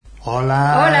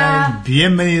Hola. Hola.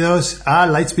 Bienvenidos a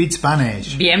Lightspeed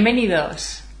Spanish.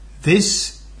 Bienvenidos.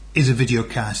 This is a video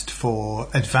cast for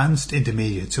advanced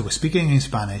intermediate, so we're speaking in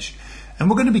Spanish, and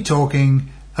we're going to be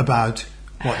talking about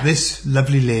what this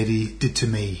lovely lady did to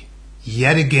me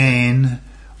yet again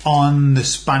on the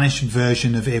Spanish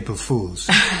version of April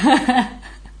Fools.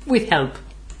 With help.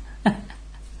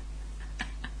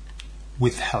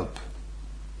 With help.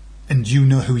 And you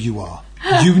know who you are.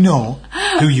 You know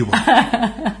who you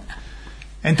are.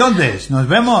 Entonces, nos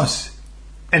vemos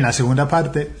en la segunda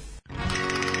parte.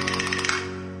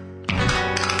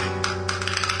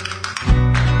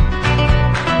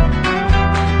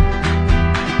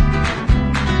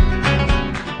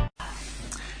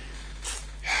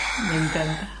 Me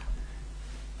encanta.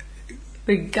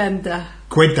 Me encanta.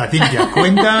 Cuenta, Cintia,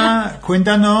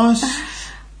 cuéntanos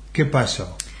qué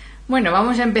pasó. Bueno,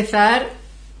 vamos a empezar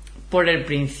por el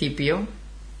principio,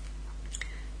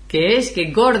 que es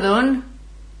que Gordon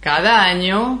cada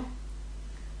año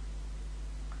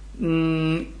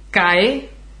cae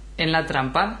en la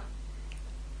trampa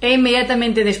e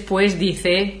inmediatamente después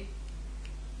dice: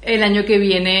 el año que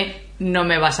viene no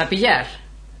me vas a pillar.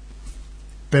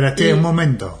 Espérate un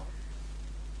momento.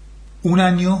 Un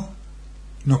año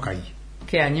no caí.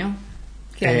 ¿Qué año?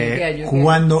 ¿Qué año?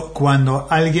 Cuando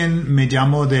alguien me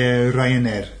llamó de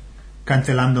Ryanair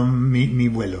cancelando mi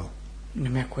vuelo.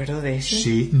 No me acuerdo de eso.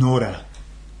 Sí, Nora.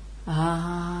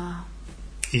 Ah.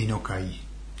 Y no caí.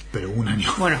 Pero un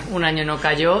año. Bueno, un año no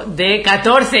cayó, de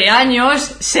 14 años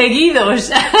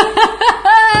seguidos.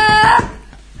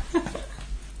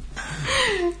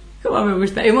 Como me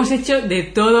gusta. Hemos hecho de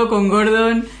todo con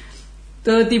Gordon,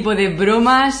 todo tipo de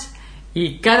bromas,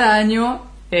 y cada año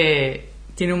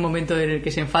tiene un momento en el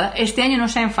que se enfada. Este año no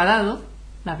se ha enfadado,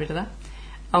 la verdad,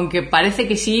 aunque parece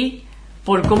que sí,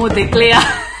 por cómo teclea.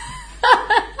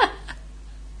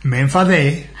 Me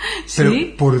enfadé, pero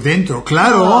 ¿Sí? por dentro,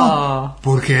 claro, Oh.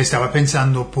 porque estaba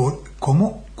pensando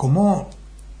 ¿cómo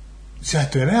se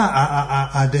atreve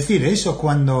a decir eso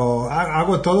cuando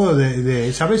hago todo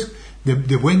de ¿sabes?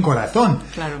 De buen corazón.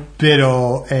 Claro.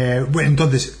 Pero, bueno,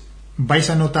 entonces, vais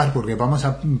a notar, porque vamos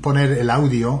a poner el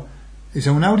audio. ¿Es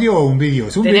un audio o un vídeo?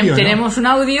 Es un vídeo, ¿no? Tenemos un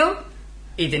audio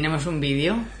y tenemos un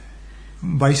vídeo.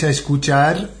 Vais a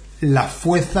escuchar la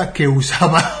fuerza que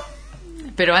usaba.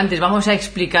 Pero antes vamos a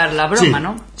explicar la broma, Sí,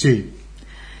 ¿no? sí.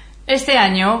 Este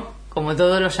año, como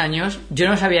todos los años, yo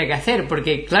no sabía qué hacer,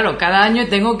 porque claro, cada año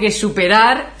tengo que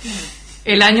superar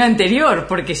el año anterior,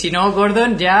 porque si no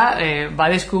Gordon ya va a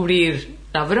descubrir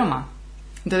la broma.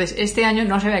 Entonces, este año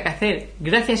no sabía qué hacer.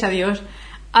 Gracias a Dios,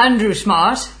 Andrew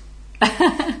Smash,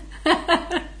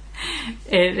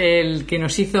 el que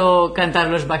nos hizo cantar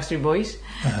los Backstreet Boys,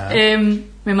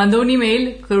 me mandó un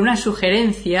email con una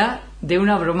sugerencia de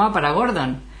una broma para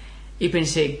Gordon. Y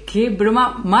pensé, qué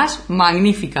broma más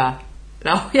magnífica.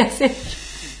 La voy a hacer.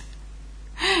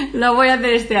 La voy a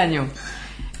hacer este año.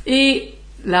 Y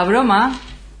la broma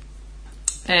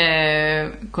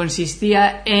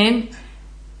consistía en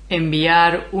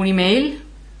enviar un email.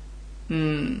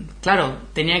 Claro,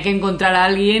 tenía que encontrar a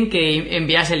alguien que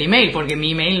enviase el email, porque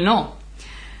mi email no.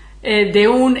 De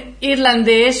un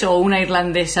irlandés o una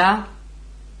irlandesa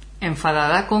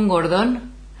enfadada con Gordon,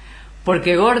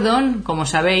 porque Gordon, como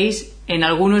sabéis, en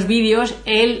algunos vídeos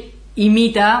él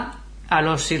imita a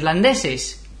los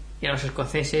irlandeses y a los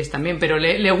escoceses también, pero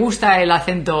le gusta el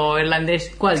acento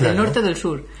irlandés. ¿Cuál? Claro. ¿Del norte o del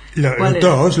sur?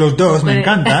 Los dos me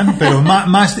encantan, pero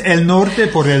más el norte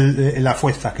por la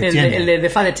fuerza que tiene. El de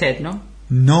Father Ted, ¿no?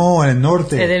 No, el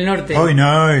norte. El del norte. Ay,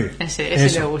 no.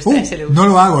 Ese le gusta, ese le gusta. No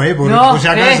lo hago, por si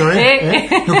acaso,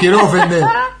 No quiero ofender.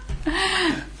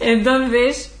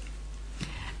 Entonces,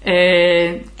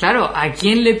 claro, ¿a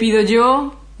quién le pido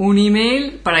yo un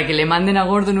email para que le manden a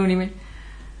Gordon un email?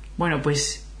 Bueno,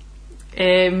 pues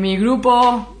mi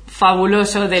grupo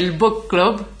fabuloso del Book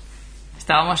Club,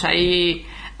 estábamos ahí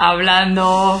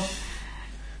hablando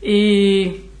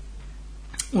y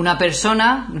una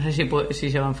persona, no sé si se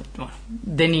llama, bueno,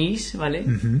 Denise, ¿vale?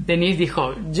 Uh-huh. Denise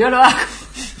dijo, yo lo hago.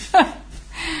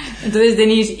 Entonces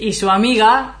Denise y su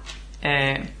amiga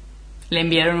le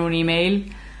enviaron un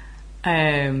email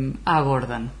a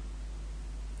Gordon.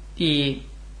 Y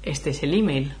este es el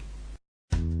email.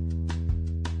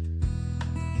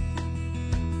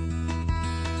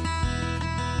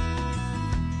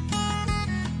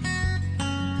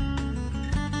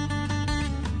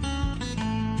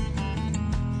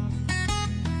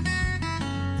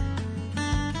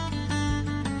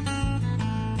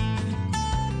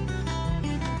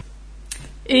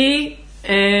 Y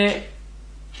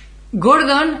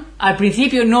Gordon al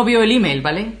principio no vio el email,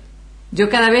 ¿vale? Yo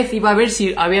cada vez iba a ver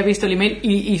si había visto el email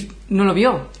y no lo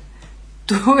vio.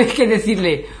 tuve que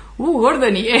decirle,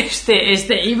 Gordon, y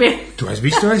este email. ¿Tú has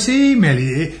visto ese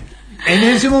email? En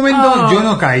ese momento yo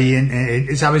no caí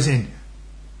 ¿sabes?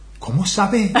 ¿Cómo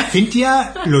sabe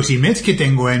Cintia los emails que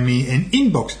tengo en mi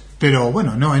inbox? Pero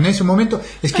bueno, no, en ese momento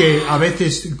es que a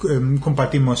veces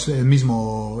compartimos el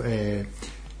mismo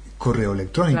correo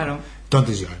electrónico. Claro.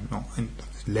 Entonces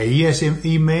leí ese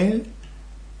email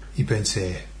y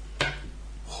pensé,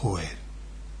 joder,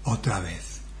 otra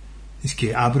vez. Es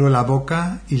que abro la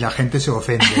boca y la gente se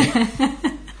ofende.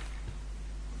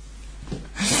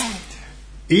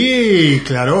 Y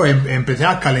claro, empecé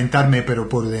a calentarme, pero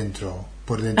por dentro,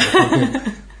 porque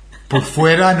por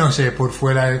fuera, no sé, por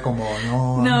fuera es como,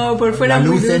 no, por fuera la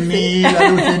muy luz en mí, la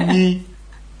luz en mí.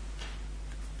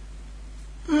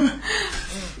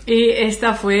 Y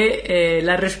esta fue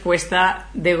la respuesta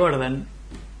de Gordon.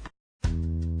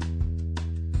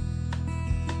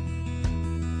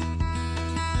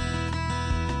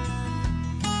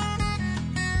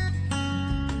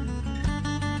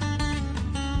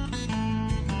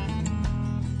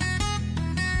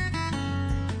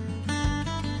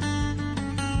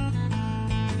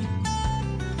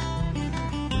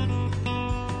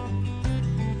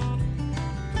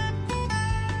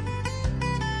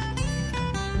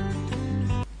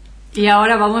 Y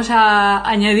ahora vamos a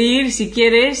añadir, si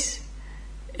quieres,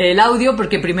 el audio,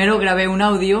 porque primero grabé un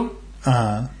audio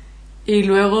y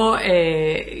luego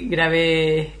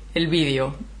grabé el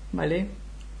vídeo, ¿vale?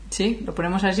 ¿Sí? ¿Lo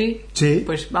ponemos así? Sí.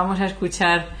 Pues vamos a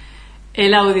escuchar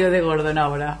el audio de Gordon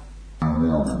ahora.